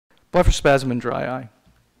Blepharospasm Dry Eye.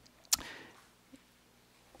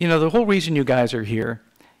 You know, the whole reason you guys are here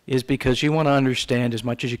is because you want to understand as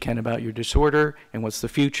much as you can about your disorder and what's the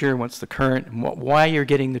future, what's the current, and why you're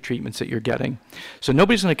getting the treatments that you're getting. So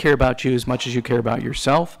nobody's going to care about you as much as you care about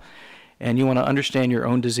yourself, and you want to understand your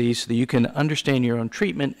own disease so that you can understand your own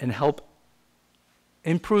treatment and help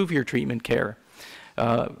improve your treatment care.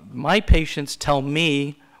 My patients tell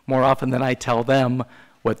me more often than I tell them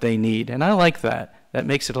what they need, and I like that. That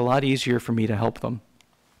makes it a lot easier for me to help them.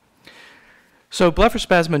 So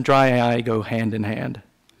blepharospasm and dry eye go hand in hand.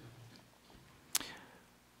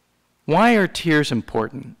 Why are tears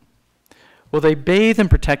important? Well, they bathe and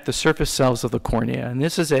protect the surface cells of the cornea, and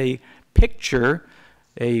this is a picture,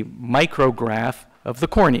 a micrograph of the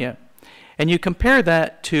cornea. And you compare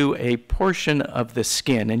that to a portion of the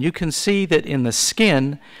skin, and you can see that in the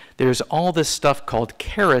skin there's all this stuff called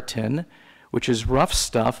keratin, which is rough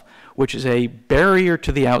stuff, which is a barrier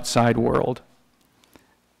to the outside world.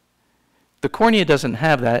 The cornea doesn't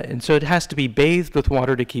have that, and so it has to be bathed with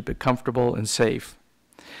water to keep it comfortable and safe.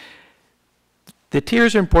 The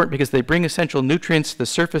tears are important because they bring essential nutrients to the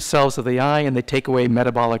surface cells of the eye and they take away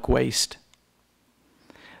metabolic waste.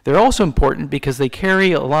 They're also important because they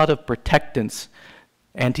carry a lot of protectants,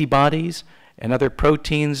 antibodies and other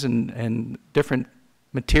proteins and different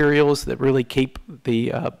materials that really keep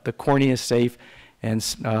the cornea safe and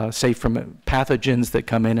safe from pathogens that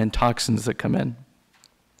come in and toxins that come in.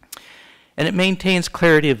 And it maintains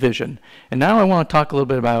clarity of vision. And now I want to talk a little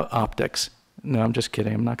bit about optics. No, I'm just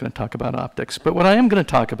kidding. I'm not going to talk about optics. But what I am going to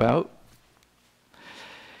talk about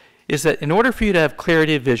is that in order for you to have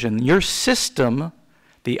clarity of vision, your system,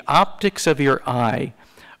 the optics of your eye,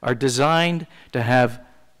 are designed to have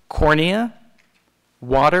cornea,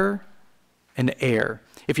 water, and air.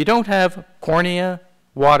 If you don't have cornea,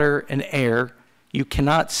 water, and air, you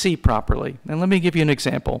cannot see properly. And let me give you an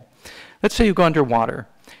example. Let's say you go underwater.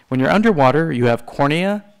 When you're underwater, you have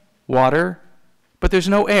cornea, water, but there's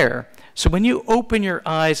no air. So when you open your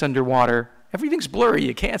eyes underwater, everything's blurry.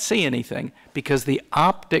 You can't see anything because the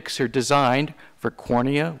optics are designed for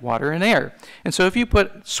cornea, water, and air. And so if you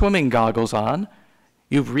put swimming goggles on,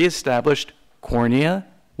 you've reestablished cornea,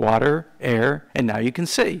 water, air, and now you can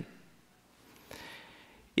see.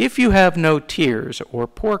 If you have no tears or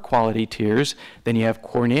poor quality tears, then you have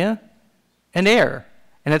cornea and air.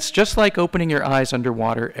 And it's just like opening your eyes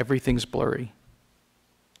underwater, everything's blurry.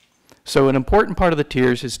 So an important part of the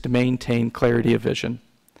tears is to maintain clarity of vision.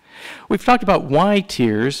 We've talked about why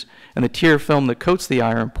tears and the tear film that coats the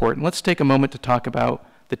eye are important. Let's take a moment to talk about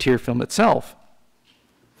the tear film itself.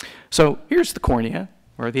 So here's the cornea,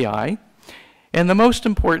 or the eye, and the most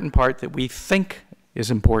important part that we think is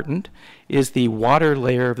important is the water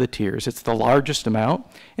layer of the tears. It's the largest amount,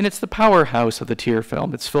 and it's the powerhouse of the tear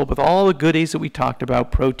film. It's filled with all the goodies that we talked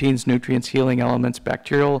about, proteins, nutrients, healing elements,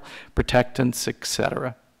 bacterial protectants,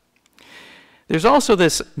 etc. There's also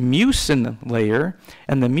this mucin layer,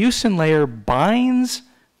 and the mucin layer binds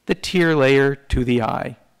the tear layer to the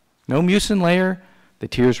eye. No mucin layer, the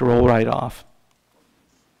tears roll right off.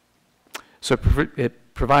 So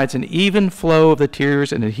it provides an even flow of the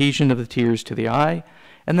tears and adhesion of the tears to the eye.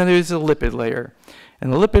 And then there's a lipid layer.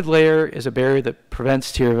 And the lipid layer is a barrier that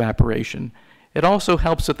prevents tear evaporation. It also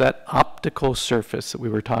helps with that optical surface that we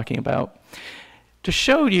were talking about. To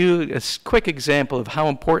show you a quick example of how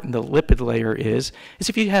important the lipid layer is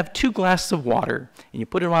if you have 2 glasses of water and you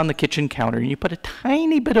put it on the kitchen counter and you put a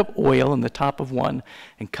tiny bit of oil in the top of one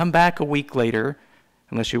and come back a week later,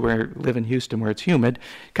 unless you live in Houston where it's humid,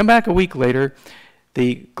 come back a week later,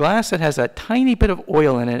 the glass that has that tiny bit of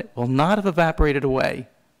oil in it will not have evaporated away.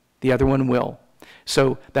 The other one will.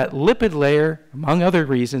 So that lipid layer, among other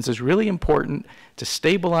reasons, is really important to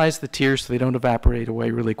stabilize the tears so they don't evaporate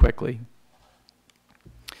away really quickly.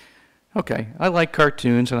 Okay, I like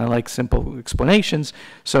cartoons and I like simple explanations.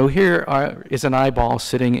 So here is an eyeball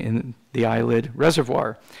sitting in the eyelid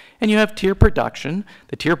reservoir. And you have tear production.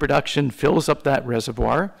 The tear production fills up that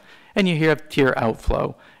reservoir. And you have tear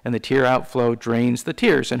outflow. And the tear outflow drains the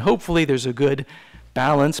tears. And hopefully there's a good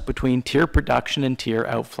balance between tear production and tear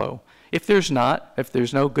outflow. If there's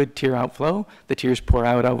no good tear outflow, the tears pour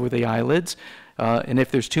out over the eyelids. And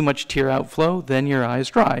if there's too much tear outflow, then your eye is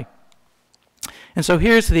dry. And so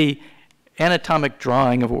here's the anatomic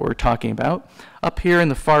drawing of what we're talking about. Up here in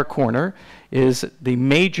the far corner is the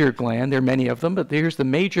major gland. There are many of them, but here's the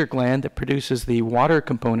major gland that produces the water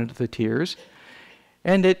component of the tears.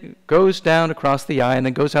 And it goes down across the eye and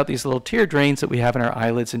then goes out these little tear drains that we have in our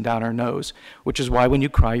eyelids and down our nose, which is why when you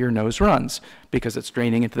cry, your nose runs, because it's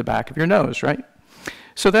draining into the back of your nose, right?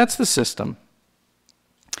 So that's the system.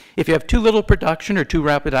 If you have too little production or too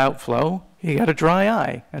rapid outflow, you got a dry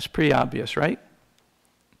eye. That's pretty obvious, right?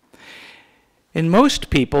 In most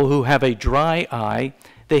people who have a dry eye,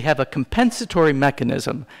 they have a compensatory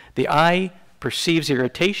mechanism. The eye perceives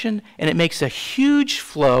irritation, and it makes a huge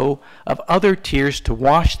flow of other tears to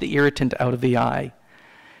wash the irritant out of the eye.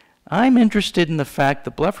 I'm interested in the fact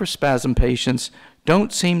that blepharospasm patients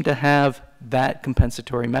don't seem to have that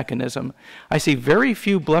compensatory mechanism. I see very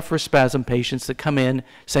few blepharospasm patients that come in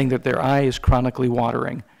saying that their eye is chronically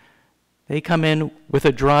watering. They come in with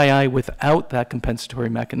a dry eye without that compensatory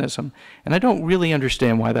mechanism, and I don't really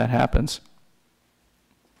understand why that happens.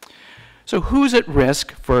 So who's at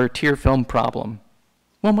risk for a tear film problem?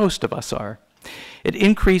 Well, most of us are. It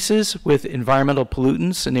increases with environmental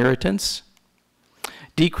pollutants and irritants,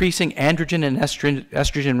 decreasing androgen and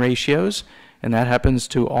estrogen ratios, and that happens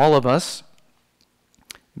to all of us.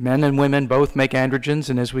 Men and women both make androgens,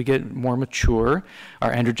 and as we get more mature,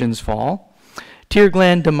 our androgens fall. Tear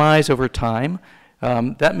gland demise over time.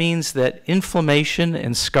 That means that inflammation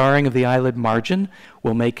and scarring of the eyelid margin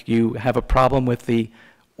will make you have a problem with the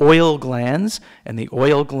oil glands, and the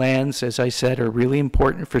oil glands, as I said, are really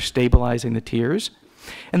important for stabilizing the tears.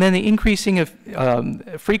 And then the increasing of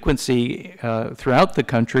frequency throughout the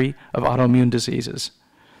country of autoimmune diseases.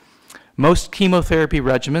 Most chemotherapy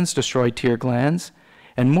regimens destroy tear glands,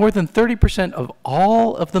 and more than 30% of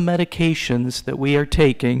all of the medications that we are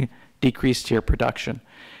taking decrease tear production.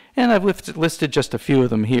 And I've listed just a few of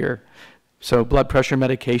them here. So blood pressure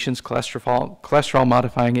medications, cholesterol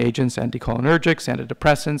modifying agents, anticholinergics,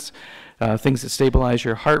 antidepressants, things that stabilize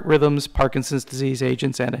your heart rhythms, Parkinson's disease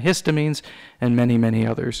agents, antihistamines, and many, many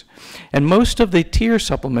others. And most of the tear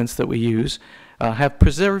supplements that we use have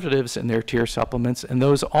preservatives in their tear supplements, and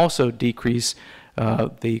those also decrease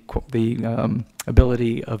the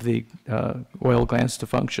ability of the oil glands to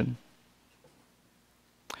function.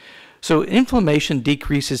 So inflammation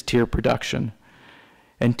decreases tear production.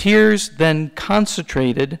 And tears then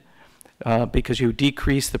concentrated because you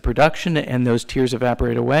decrease the production and those tears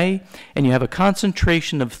evaporate away, and you have a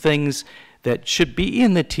concentration of things that should be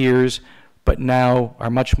in the tears but now are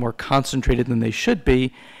much more concentrated than they should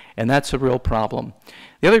be, and that's a real problem.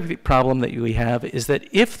 The other problem that we have is that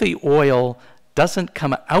if the oil doesn't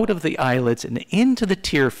come out of the eyelids and into the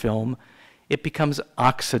tear film, it becomes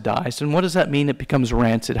oxidized. And what does that mean? It becomes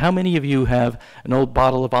rancid. How many of you have an old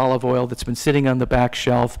bottle of olive oil that's been sitting on the back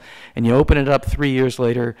shelf, and you open it up 3 years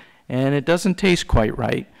later, and it doesn't taste quite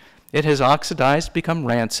right? It has oxidized, become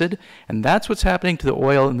rancid, and that's what's happening to the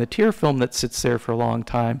oil in the tear film that sits there for a long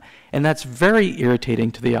time, and that's very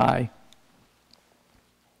irritating to the eye.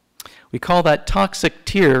 We call that toxic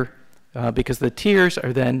tear because the tears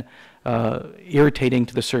are then irritating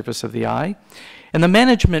to the surface of the eye. And the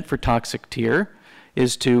management for toxic tear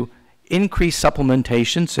is to increase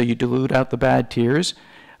supplementation, so you dilute out the bad tears,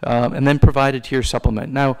 and then provide a tear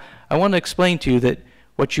supplement. Now, I want to explain to you that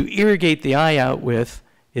what you irrigate the eye out with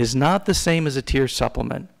is not the same as a tear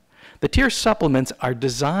supplement. The tear supplements are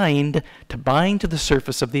designed to bind to the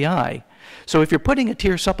surface of the eye. So if you're putting a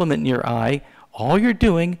tear supplement in your eye, all you're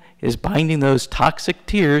doing is binding those toxic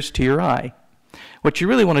tears to your eye. What you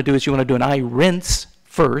really want to do is you want to do an eye rinse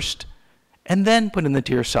first, and then put in the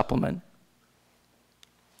tear supplement.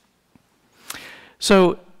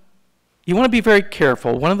 So you want to be very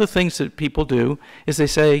careful. One of the things that people do is they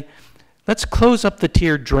say, let's close up the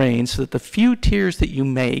tear drain so that the few tears that you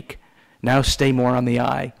make now stay more on the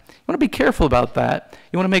eye. You want to be careful about that.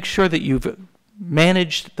 You want to make sure that you've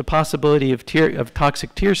managed the possibility of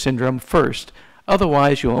toxic tear syndrome first.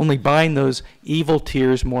 Otherwise, you'll only bind those evil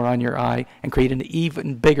tears more on your eye and create an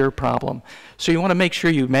even bigger problem. So you want to make sure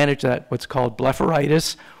you manage that, what's called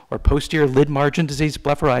blepharitis, or posterior lid margin disease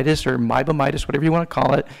blepharitis, or meibomitis, whatever you want to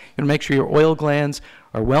call it. You want to make sure your oil glands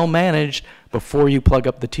are well managed before you plug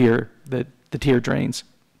up the tear drains.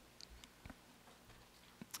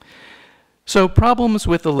 So problems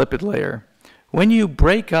with the lipid layer. When you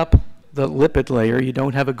break up the lipid layer, you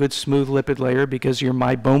don't have a good smooth lipid layer because your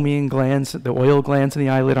meibomian glands, the oil glands in the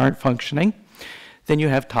eyelid, aren't functioning. Then you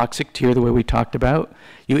have toxic tear, the way we talked about.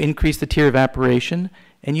 You increase the tear evaporation,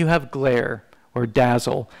 and you have glare or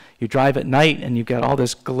dazzle. You drive at night and you get all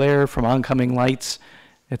this glare from oncoming lights.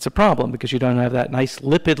 It's a problem because you don't have that nice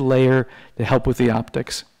lipid layer to help with the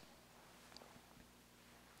optics.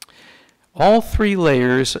 All three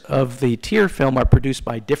layers of the tear film are produced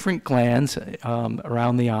by different glands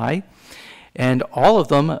around the eye, and all of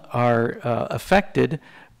them are affected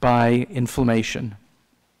by inflammation.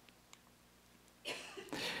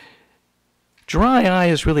 Dry eye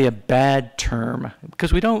is really a bad term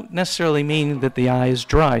because we don't necessarily mean that the eye is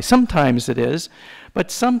dry. Sometimes it is, but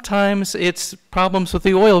sometimes it's problems with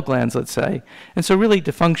the oil glands, let's say. And so really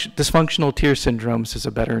dysfunctional tear syndromes is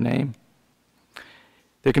a better name.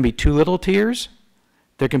 There can be too little tears,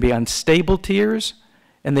 there can be unstable tears,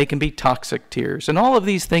 and they can be toxic tears. And all of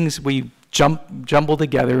these things we jumble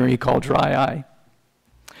together and we call dry eye.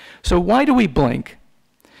 So why do we blink?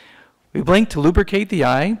 We blink to lubricate the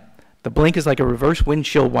eye. The blink is like a reverse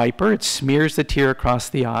windshield wiper. It smears the tear across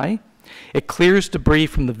the eye. It clears debris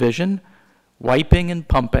from the vision, wiping and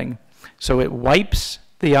pumping. So it wipes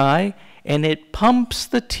the eye and it pumps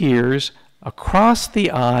the tears across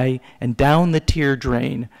the eye and down the tear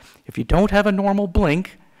drain. If you don't have a normal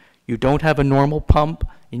blink, you don't have a normal pump,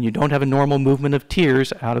 and you don't have a normal movement of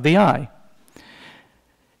tears out of the eye.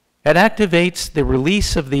 It activates the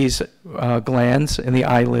release of these glands in the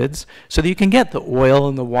eyelids so that you can get the oil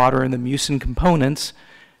and the water and the mucin components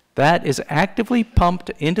that is actively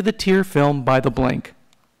pumped into the tear film by the blink.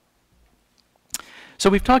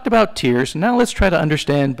 So we've talked about tears. Now let's try to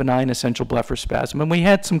understand benign essential blepharospasm. And we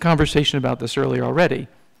had some conversation about this earlier already.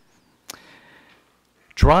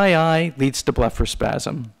 Dry eye leads to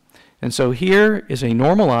blepharospasm. And so here is a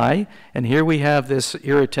normal eye, and here we have this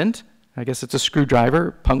irritant. I guess it's a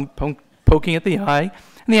screwdriver poking at the eye,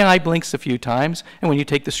 and the eye blinks a few times, and when you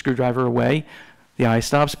take the screwdriver away, the eye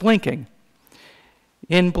stops blinking.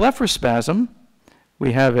 In blepharospasm,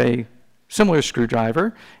 we have a similar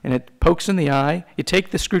screwdriver, and it pokes in the eye. You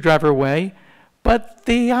take the screwdriver away, but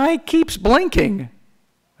the eye keeps blinking.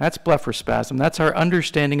 That's blepharospasm. That's our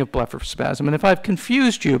understanding of blepharospasm. And if I've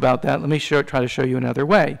confused you about that, let me try to show you another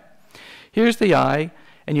way. Here's the eye,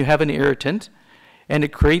 and you have an irritant, and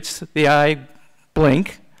it creates the eye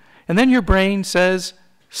blink, and then your brain says,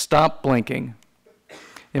 stop blinking.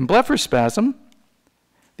 In blepharospasm,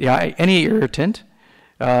 any irritant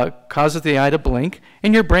causes the eye to blink,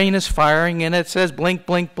 and your brain is firing, and it says blink,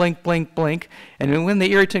 blink, blink, blink, blink, and when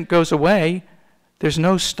the irritant goes away, there's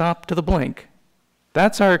no stop to the blink.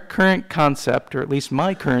 That's our current concept, or at least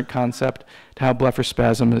my current concept, to how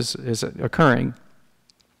blepharospasm is occurring.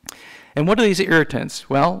 And what are these irritants?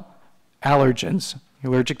 Well, allergens,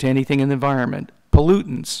 allergic to anything in the environment,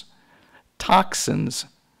 pollutants, toxins,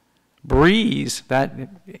 breeze, that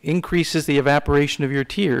increases the evaporation of your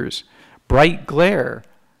tears, bright glare.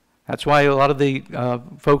 That's why a lot of the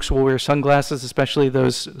folks will wear sunglasses, especially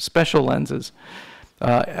those special lenses.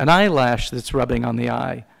 An eyelash that's rubbing on the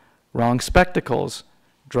eye, wrong spectacles,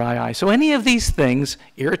 dry eye. So any of these things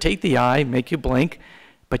irritate the eye, make you blink,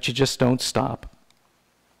 but you just don't stop.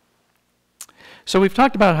 So we've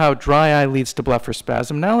talked about how dry eye leads to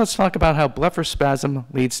blepharospasm. Now let's talk about how blepharospasm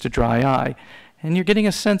leads to dry eye. And you're getting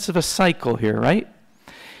a sense of a cycle here, right?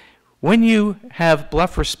 When you have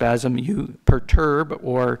blepharospasm, you perturb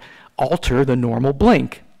or alter the normal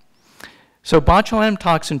blink. So botulinum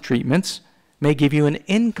toxin treatments may give you an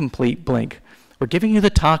incomplete blink. We're giving you the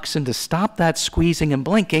toxin to stop that squeezing and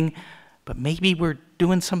blinking, but maybe we're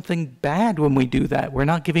doing something bad when we do that. We're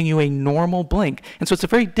not giving you a normal blink. And so it's a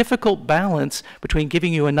very difficult balance between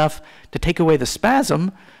giving you enough to take away the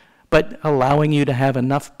spasm, but allowing you to have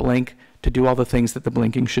enough blink to do all the things that the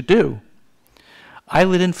blinking should do.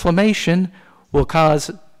 Eyelid inflammation will cause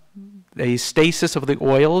a stasis of the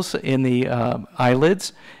oils in the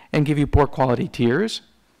eyelids and give you poor quality tears.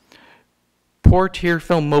 Poor tear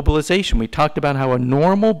film mobilization. We talked about how a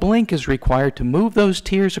normal blink is required to move those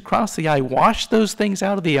tears across the eye, wash those things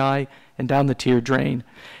out of the eye and down the tear drain.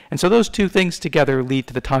 And so those two things together lead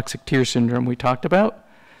to the toxic tear syndrome we talked about.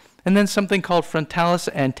 And then something called frontalis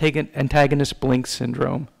antagonist blink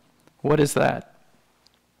syndrome. What is that?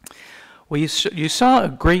 Well, you saw a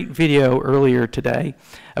great video earlier today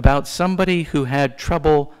about somebody who had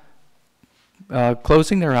trouble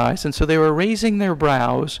closing their eyes, and so they were raising their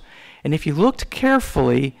brows. And if you looked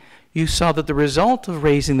carefully, you saw that the result of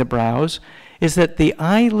raising the brows is that the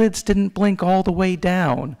eyelids didn't blink all the way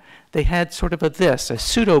down. They had sort of a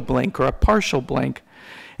pseudo blink or a partial blink.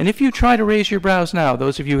 And if you try to raise your brows now,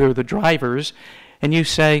 those of you who are the drivers, and you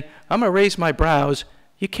say, I'm going to raise my brows,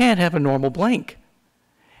 you can't have a normal blink.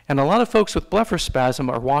 And a lot of folks with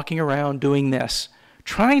blepharospasm are walking around doing this,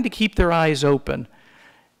 trying to keep their eyes open.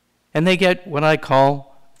 And they get what I call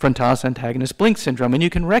frontalis antagonist blink syndrome, and you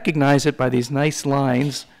can recognize it by these nice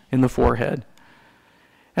lines in the forehead.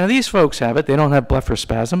 Now these folks have it. They don't have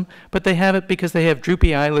blepharospasm, but they have it because they have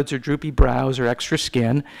droopy eyelids or droopy brows or extra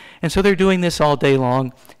skin, and so they're doing this all day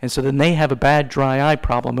long, and so then they have a bad dry eye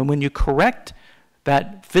problem. And when you correct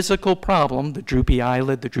that physical problem, the droopy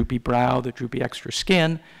eyelid, the droopy brow, the droopy extra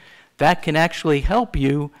skin, that can actually help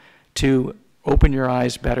you to open your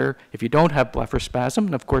eyes better if you don't have blepharospasm,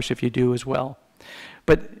 and of course if you do as well.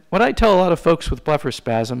 But what I tell a lot of folks with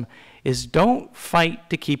blepharospasm is don't fight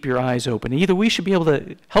to keep your eyes open. Either we should be able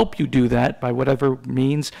to help you do that by whatever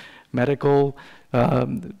means, medical,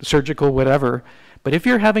 surgical, whatever. But if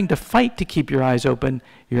you're having to fight to keep your eyes open,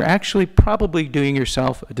 you're actually probably doing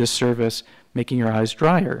yourself a disservice, making your eyes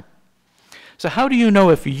drier. So how do you know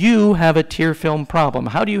if you have a tear film problem?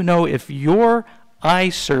 How do you know if your eye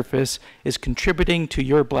surface is contributing to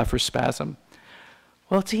your blepharospasm?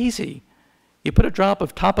 Well, it's easy. You put a drop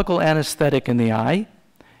of topical anesthetic in the eye,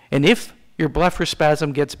 and if your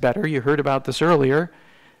blepharospasm gets better, you heard about this earlier,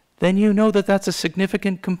 then you know that that's a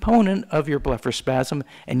significant component of your blepharospasm,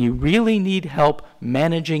 and you really need help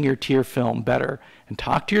managing your tear film better. And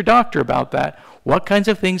talk to your doctor about that. What kinds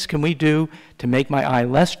of things can we do to make my eye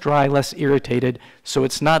less dry, less irritated, so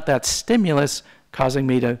it's not that stimulus causing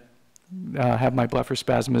me to have my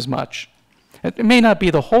blepharospasm as much? It may not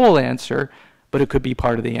be the whole answer, but it could be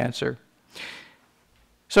part of the answer.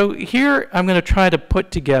 So here I'm going to try to put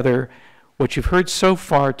together what you've heard so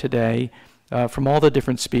far today from all the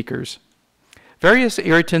different speakers. Various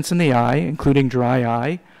irritants in the eye, including dry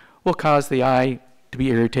eye, will cause the eye to be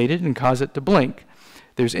irritated and cause it to blink.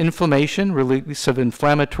 There's inflammation, release of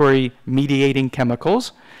inflammatory mediating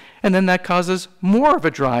chemicals, and then that causes more of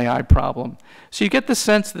a dry eye problem. So you get the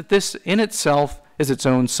sense that this in itself is its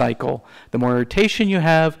own cycle. The more irritation you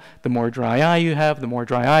have, the more dry eye you have, the more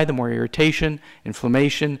dry eye, the more irritation,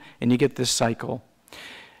 inflammation, and you get this cycle.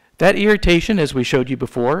 That irritation, as we showed you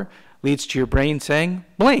before, leads to your brain saying,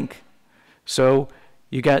 blink. So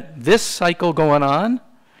you got this cycle going on,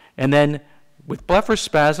 and then with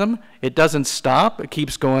blepharospasm, it doesn't stop, it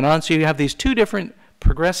keeps going on, so you have these two different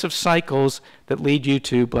progressive cycles that lead you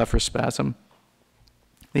to blepharospasm.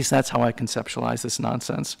 At least that's how I conceptualize this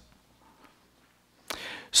nonsense.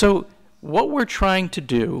 So what we're trying to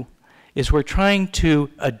do is we're trying to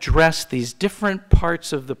address these different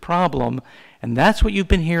parts of the problem, and that's what you've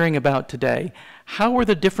been hearing about today. How are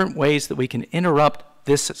the different ways that we can interrupt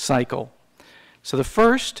this cycle? So the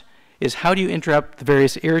first is, how do you interrupt the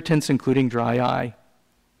various irritants, including dry eye?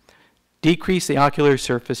 Decrease the ocular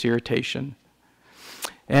surface irritation.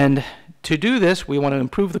 And to do this, we want to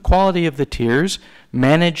improve the quality of the tears,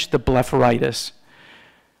 manage the blepharitis.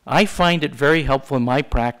 I find it very helpful in my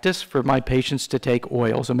practice for my patients to take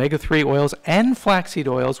oils, omega-3 oils and flaxseed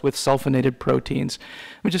oils with sulfonated proteins.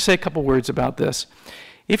 Let me just say a couple words about this.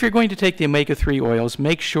 If you're going to take the omega-3 oils,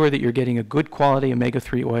 make sure that you're getting a good quality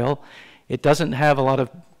omega-3 oil. It doesn't have a lot of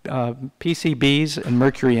PCBs and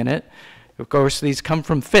mercury in it. Of course, these come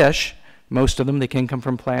from fish. Most of them, they can come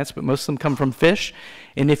from plants, but most of them come from fish.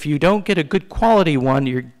 And if you don't get a good quality one,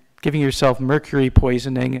 you're giving yourself mercury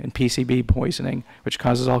poisoning and PCB poisoning, which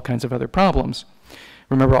causes all kinds of other problems.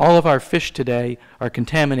 Remember, all of our fish today are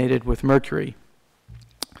contaminated with mercury.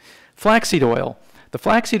 Flaxseed oil. The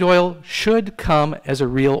flaxseed oil should come as a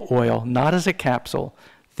real oil, not as a capsule.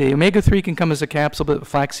 The omega-3 can come as a capsule, but the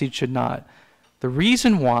flaxseed should not. The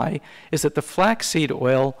reason why is that the flaxseed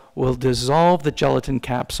oil will dissolve the gelatin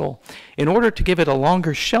capsule. In order to give it a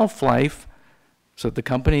longer shelf life, so that the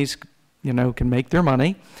companies, can make their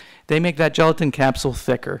money, they make that gelatin capsule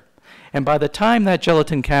thicker. And by the time that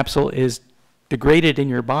gelatin capsule is degraded in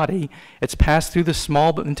your body, it's passed through the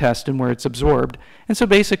small intestine where it's absorbed. And so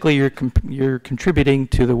basically you're contributing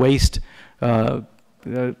to the waste, the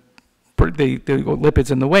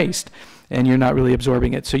lipids in the waste, and you're not really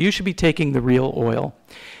absorbing it. So you should be taking the real oil.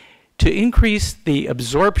 To increase the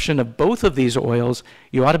absorption of both of these oils,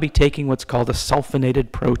 you ought to be taking what's called a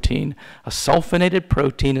sulfonated protein. A sulfonated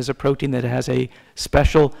protein is a protein that has a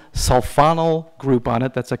special sulfonyl group on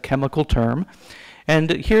it. That's a chemical term. And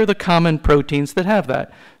here are the common proteins that have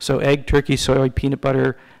that. So egg, turkey, soy, peanut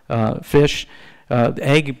butter, fish.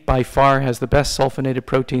 Egg by far has the best sulfonated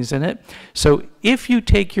proteins in it. So if you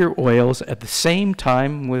take your oils at the same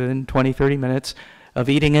time, within 20-30 minutes, of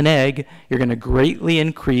eating an egg, you're going to greatly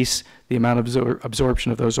increase the amount of absorption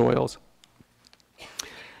of those oils.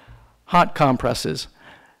 Hot compresses.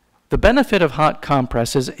 The benefit of hot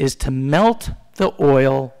compresses is to melt the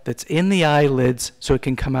oil that's in the eyelids so it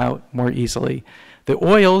can come out more easily. The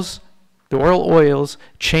oil oils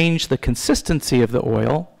change the consistency of the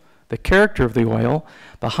oil, the character of the oil.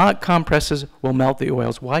 The hot compresses will melt the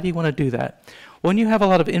oils. Why do you want to do that? When you have a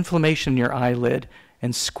lot of inflammation in your eyelid,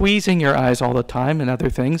 and squeezing your eyes all the time and other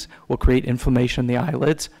things will create inflammation in the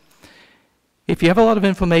eyelids. If you have a lot of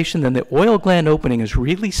inflammation, then the oil gland opening is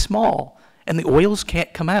really small, and the oils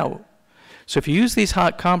can't come out. So if you use these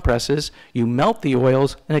hot compresses, you melt the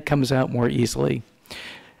oils, and it comes out more easily.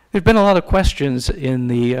 There's been a lot of questions in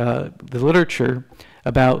the literature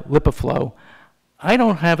about lipoflow. I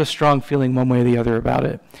don't have a strong feeling one way or the other about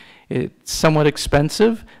it. It's somewhat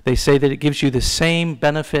expensive. They say that it gives you the same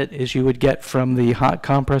benefit as you would get from the hot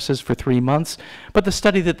compresses for 3 months, but the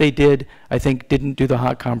study that they did, I think, didn't do the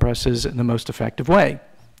hot compresses in the most effective way.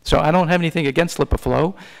 So I don't have anything against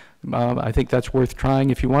LipiFlow. I think that's worth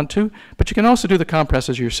trying if you want to, but you can also do the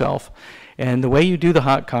compresses yourself. And the way you do the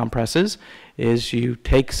hot compresses is you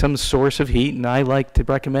take some source of heat, and I like to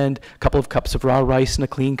recommend a couple of cups of raw rice in a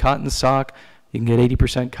clean cotton sock. You can get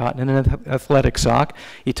 80% cotton in an athletic sock.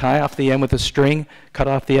 You tie off the end with a string, cut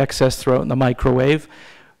off the excess, throw it in the microwave.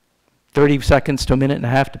 30 seconds to a minute and a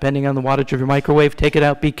half, depending on the wattage of your microwave. Take it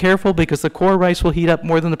out. Be careful because the core rice will heat up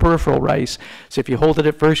more than the peripheral rice. So if you hold it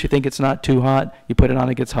at first, you think it's not too hot. You put it on,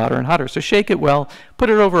 it gets hotter and hotter. So shake it well. Put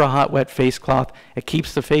it over a hot, wet face cloth. It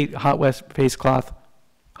keeps the hot, wet face cloth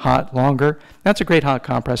hot longer. That's a great hot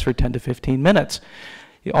compress for 10 to 15 minutes.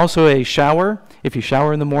 Also a shower. If you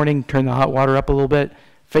shower in the morning, turn the hot water up a little bit.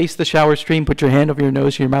 Face the shower stream, put your hand over your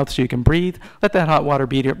nose and your mouth so you can breathe. Let that hot water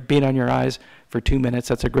beat on your eyes for 2 minutes.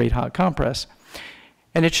 That's a great hot compress.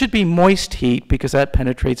 And it should be moist heat because that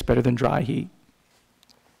penetrates better than dry heat.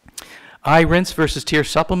 Eye rinse versus tear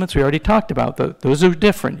supplements, we already talked about. Those are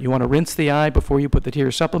different. You want to rinse the eye before you put the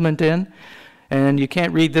tear supplement in. And you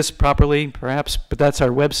can't read this properly, perhaps, but that's our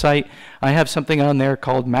website. I have something on there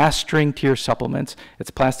called Mastering Tear Supplements. It's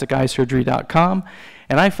plasticeyesurgery.com,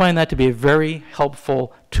 and I find that to be a very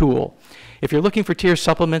helpful tool. If you're looking for tear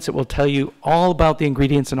supplements, it will tell you all about the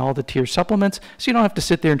ingredients in all the tear supplements, so you don't have to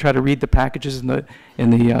sit there and try to read the packages in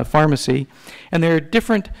the pharmacy. And there are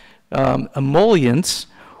different emollients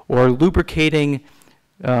or lubricating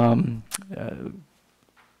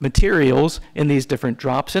materials in these different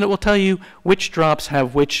drops, and it will tell you which drops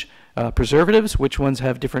have which preservatives, which ones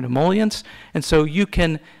have different emollients, and so you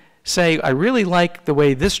can say, I really like the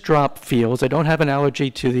way this drop feels. I don't have an allergy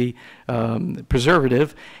to the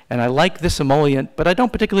preservative, and I like this emollient, but I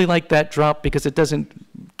don't particularly like that drop because it doesn't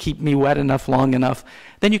keep me wet enough long enough.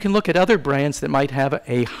 Then you can look at other brands that might have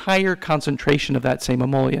a higher concentration of that same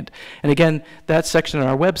emollient. And again, that section on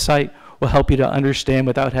our website will help you to understand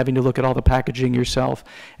without having to look at all the packaging yourself.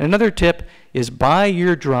 And another tip is buy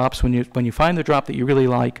your drops when you find the drop that you really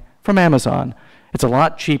like from Amazon. It's a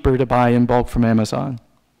lot cheaper to buy in bulk from Amazon.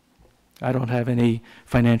 I don't have any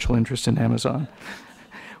financial interest in Amazon.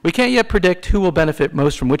 We can't yet predict who will benefit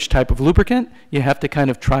most from which type of lubricant. You have to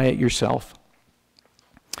kind of try it yourself.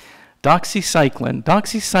 Doxycycline.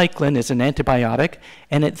 Doxycycline is an antibiotic,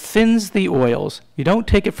 and it thins the oils. You don't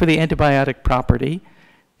take it for the antibiotic property.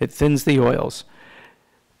 It thins the oils.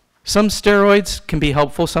 Some steroids can be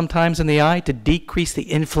helpful sometimes in the eye to decrease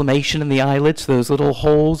the inflammation in the eyelids, so those little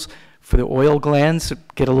holes for the oil glands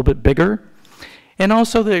get a little bit bigger. And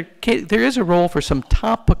also there is a role for some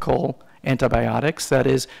topical antibiotics, that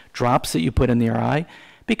is drops that you put in your eye,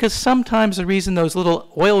 because sometimes the reason those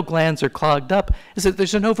little oil glands are clogged up is that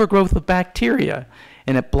there's an overgrowth of bacteria,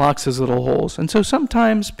 and it blocks those little holes. And so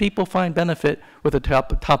sometimes people find benefit with a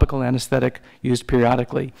topical anesthetic used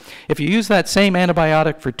periodically. If you use that same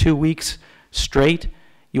antibiotic for 2 weeks straight,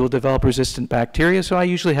 you will develop resistant bacteria. So I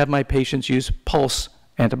usually have my patients use pulse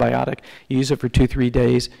antibiotic. You use it for 2-3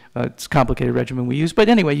 days. It's a complicated regimen we use, but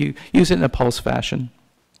anyway, you use it in a pulse fashion.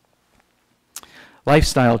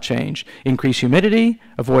 Lifestyle change. Increase humidity,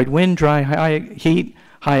 avoid wind, dry, high heat,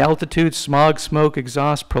 high altitude, smog, smoke,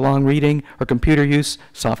 exhaust, prolonged reading or computer use,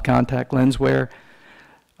 soft contact lens wear.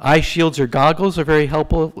 Eye shields or goggles are very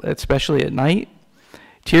helpful, especially at night.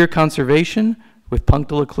 Tear conservation with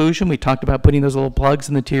punctal occlusion. We talked about putting those little plugs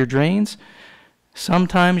in the tear drains.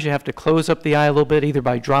 Sometimes you have to close up the eye a little bit, either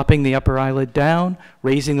by dropping the upper eyelid down,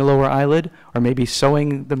 raising the lower eyelid, or maybe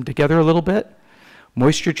sewing them together a little bit.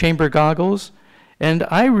 Moisture chamber goggles. And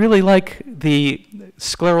I really like the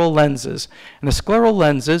scleral lenses. And the scleral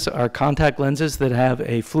lenses are contact lenses that have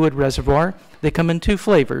a fluid reservoir. They come in 2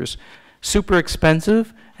 flavors, super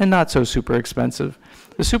expensive and not so super expensive.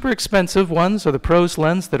 The super expensive ones are the pros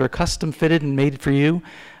lens that are custom fitted and made for you.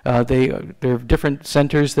 There are different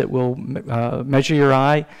centers that will measure your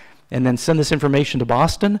eye and then send this information to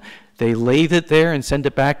Boston. They lathe it there and send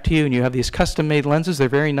it back to you, and you have these custom-made lenses. They're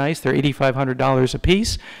very nice. They're $8,500 a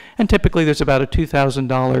piece, and typically there's about a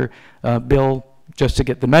 $2,000 bill just to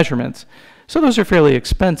get the measurements. So those are fairly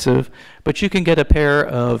expensive, but you can get a pair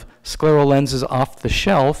of scleral lenses off the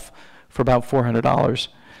shelf for about $400.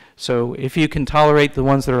 So if you can tolerate the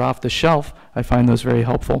ones that are off the shelf, I find those very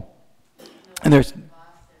helpful. And there's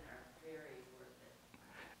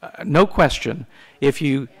no question. If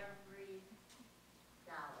you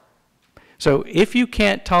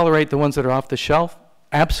can't tolerate the ones that are off the shelf,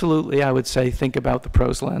 absolutely I would say think about the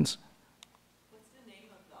pros lens. What's the name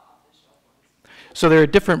of the off-the-shelf ones? So there are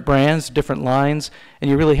different brands, different lines, and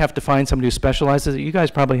you really have to find somebody who specializes. You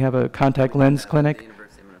guys probably have a contact lens clinic. At the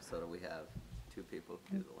University of Minnesota, we have 2 people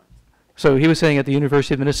who do the lens. So he was saying at the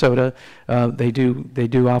University of Minnesota, they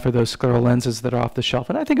do offer those scleral lenses that are off the shelf,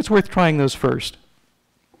 and I think it's worth trying those first.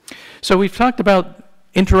 So we've talked about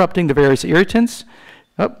interrupting the various irritants.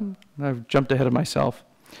 Oh, I've jumped ahead of myself.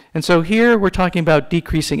 And so here we're talking about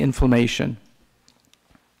decreasing inflammation.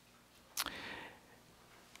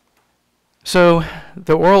 So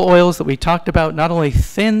the oral oils that we talked about not only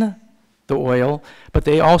thin the oil, but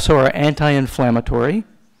they also are anti-inflammatory.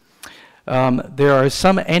 There are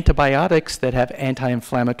some antibiotics that have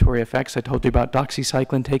anti-inflammatory effects. I told you about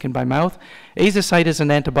doxycycline taken by mouth. Azicite is an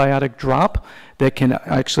antibiotic drop that can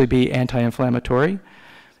actually be anti-inflammatory.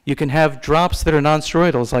 You can have drops that are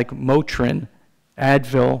non-steroidals like Motrin,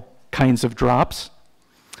 Advil kinds of drops.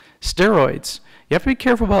 Steroids. You have to be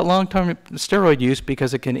careful about long-term steroid use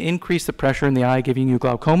because it can increase the pressure in the eye, giving you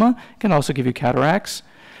glaucoma. It can also give you cataracts.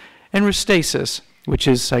 And Restasis, which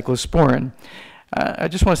is cyclosporin. I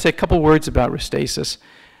just want to say a couple words about Restasis.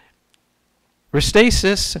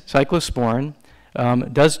 Restasis, cyclosporin,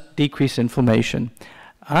 does decrease inflammation.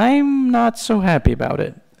 I'm not so happy about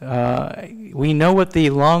it. We know what the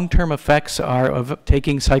long-term effects are of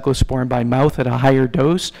taking cyclosporin by mouth at a higher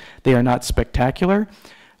dose. They are not spectacular.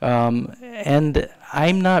 And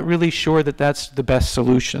I'm not really sure that that's the best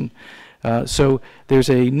solution. So there's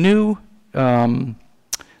a new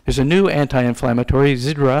anti-inflammatory,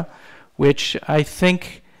 Zidra, which I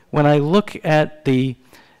think when I look at the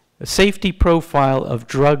safety profile of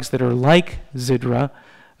drugs that are like Zidra,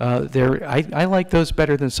 I like those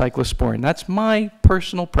better than cyclosporin. That's my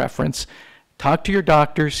personal preference. Talk to your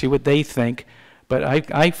doctor, see what they think. But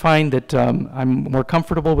I find that I'm more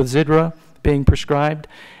comfortable with Zidra being prescribed.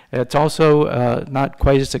 It's also not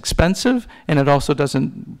quite as expensive, and it also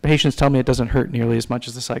doesn't, patients tell me it doesn't hurt nearly as much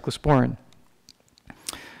as the cyclosporin.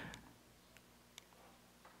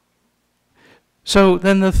 So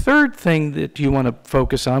then the third thing that you want to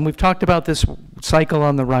focus on, we've talked about this cycle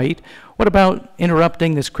on the right. What about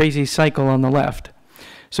interrupting this crazy cycle on the left?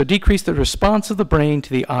 So decrease the response of the brain to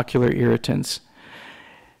the ocular irritants.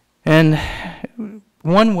 And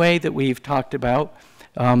one way that we've talked about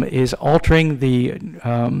is altering the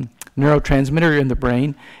neurotransmitter in the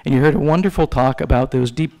brain. And you heard a wonderful talk about those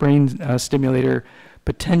deep brain stimulator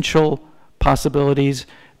potential possibilities,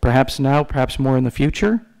 perhaps now, perhaps more in the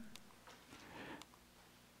future.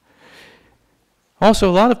 Also,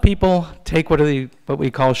 a lot of people take what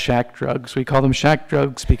we call shack drugs. We call them shack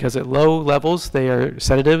drugs because at low levels they are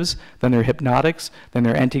sedatives, then they're hypnotics, then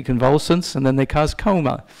they're anticonvulsants, and then they cause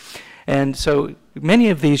coma. And so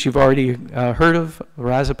many of these you've already heard of,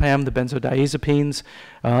 lorazepam, the benzodiazepines,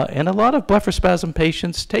 and a lot of blepharospasm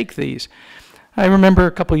patients take these. I remember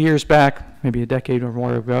a couple years back, maybe a decade or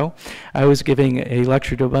more ago, I was giving a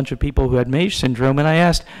lecture to a bunch of people who had Mage syndrome, and I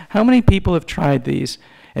asked, how many people have tried these?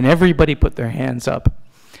 And everybody put their hands up.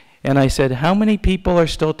 And I said, how many people are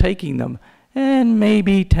still taking them? And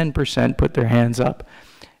maybe 10% put their hands up.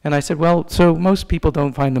 And I said, well, so most people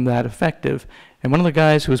don't find them that effective. And one of the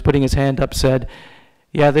guys who was putting his hand up said,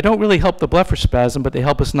 yeah, they don't really help the blepharospasm, but they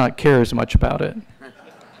help us not care as much about it.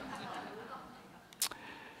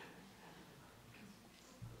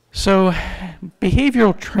 So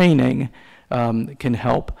behavioral training can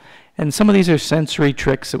help. And some of these are sensory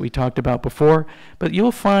tricks that we talked about before, but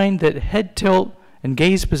you'll find that head tilt and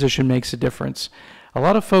gaze position makes a difference. A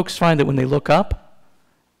lot of folks find that when they look up,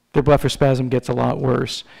 their blepharospasm gets a lot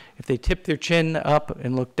worse. If they tip their chin up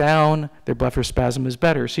and look down, their blepharospasm is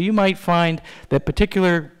better. So you might find that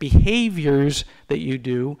particular behaviors that you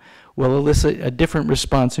do will elicit a different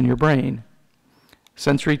response in your brain.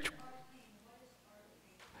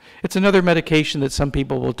 It's another medication that some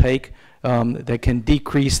people will take that can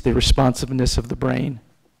decrease the responsiveness of the brain.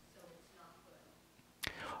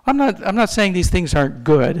 I'm not saying these things aren't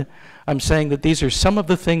good. I'm saying that these are some of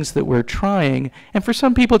the things that we're trying, and for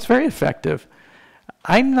some people it's very effective.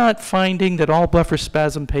 I'm not finding that all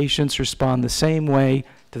blepharospasm patients respond the same way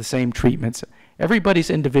to the same treatments. Everybody's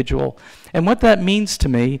individual. And what that means to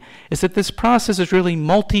me is that this process is really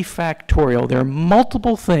multifactorial. There are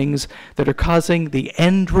multiple things that are causing the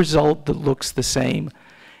end result that looks the same.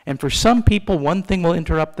 And for some people, one thing will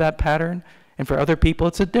interrupt that pattern, and for other people,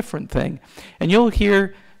 it's a different thing. And you'll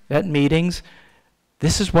hear at meetings,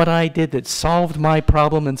 this is what I did that solved my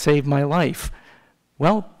problem and saved my life.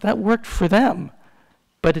 Well, that worked for them,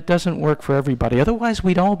 but it doesn't work for everybody. Otherwise,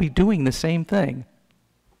 we'd all be doing the same thing.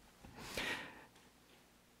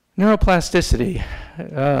 Neuroplasticity.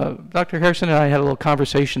 Dr. Harrison and I had a little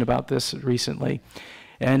conversation about this recently.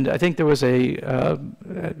 And I think there was a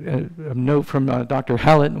note from Dr.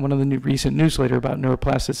 Hallett in one of the recent newsletter about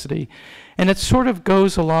neuroplasticity. And it sort of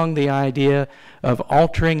goes along the idea of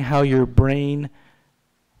altering how your brain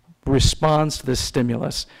responds to this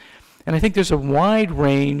stimulus. And I think there's a wide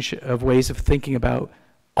range of ways of thinking about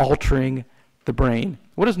altering the brain.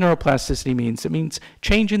 What does neuroplasticity mean? It means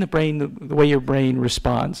changing the brain, the way your brain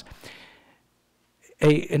responds.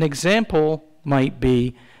 An example might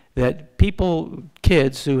be that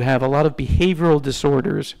kids who have a lot of behavioral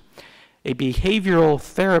disorders, a behavioral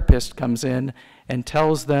therapist comes in and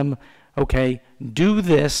tells them, okay, do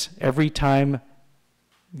this every time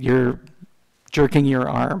you're jerking your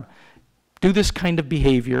arm. Do this kind of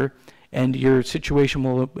behavior and your situation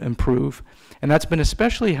will improve. And that's been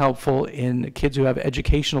especially helpful in kids who have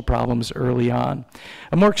educational problems early on.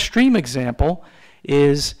 A more extreme example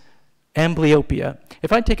is amblyopia.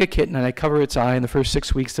 If I take a kitten and I cover its eye in the first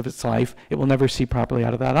 6 weeks of its life, it will never see properly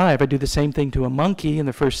out of that eye. If I do the same thing to a monkey in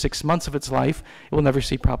the first 6 months of its life, it will never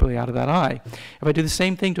see properly out of that eye. If I do the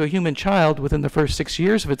same thing to a human child within the first 6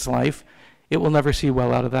 years of its life, it will never see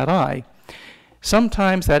well out of that eye.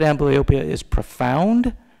 Sometimes that amblyopia is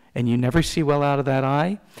profound and you never see well out of that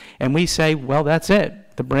eye. And we say, well, that's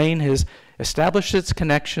it. The brain has established its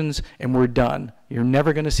connections and we're done. You're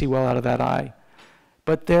never going to see well out of that eye.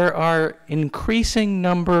 But there are increasing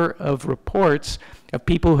number of reports of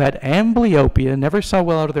people who had amblyopia, never saw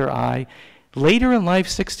well out of their eye. Later in life,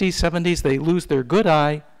 60s, 70s, they lose their good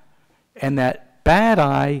eye, and that bad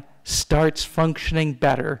eye starts functioning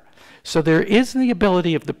better. So there is the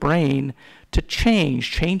ability of the brain to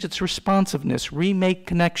change its responsiveness, remake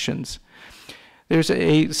connections.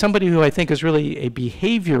 There's somebody who I think is really a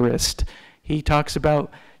behaviorist. He talks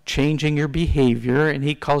about changing your behavior, and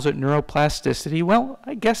he calls it neuroplasticity. Well,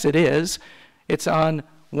 I guess it is. It's on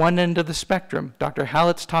one end of the spectrum. Dr.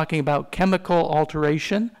 Hallett's talking about chemical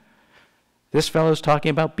alteration. This fellow's talking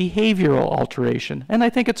about behavioral alteration. And I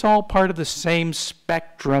think it's all part of the same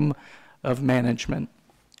spectrum of management.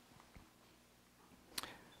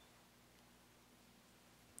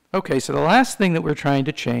 Okay, so the last thing that we're trying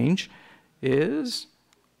to change is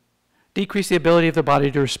decrease the ability of the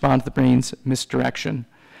body to respond to the brain's misdirection.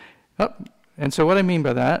 Oh, and so what I mean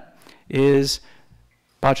by that is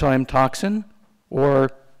botulinum toxin or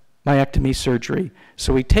myectomy surgery.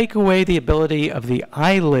 So we take away the ability of the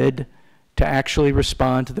eyelid to actually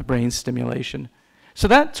respond to the brain stimulation. So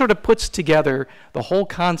that sort of puts together the whole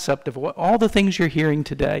concept of all the things you're hearing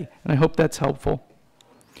today, and I hope that's helpful.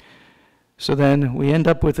 So then we end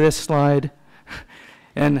up with this slide,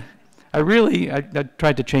 and I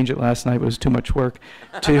tried to change it last night, but it was too much work,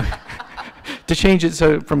 to change it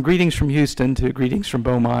so from greetings from Houston to greetings from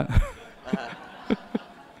Beaumont.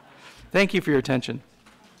 Thank you for your attention.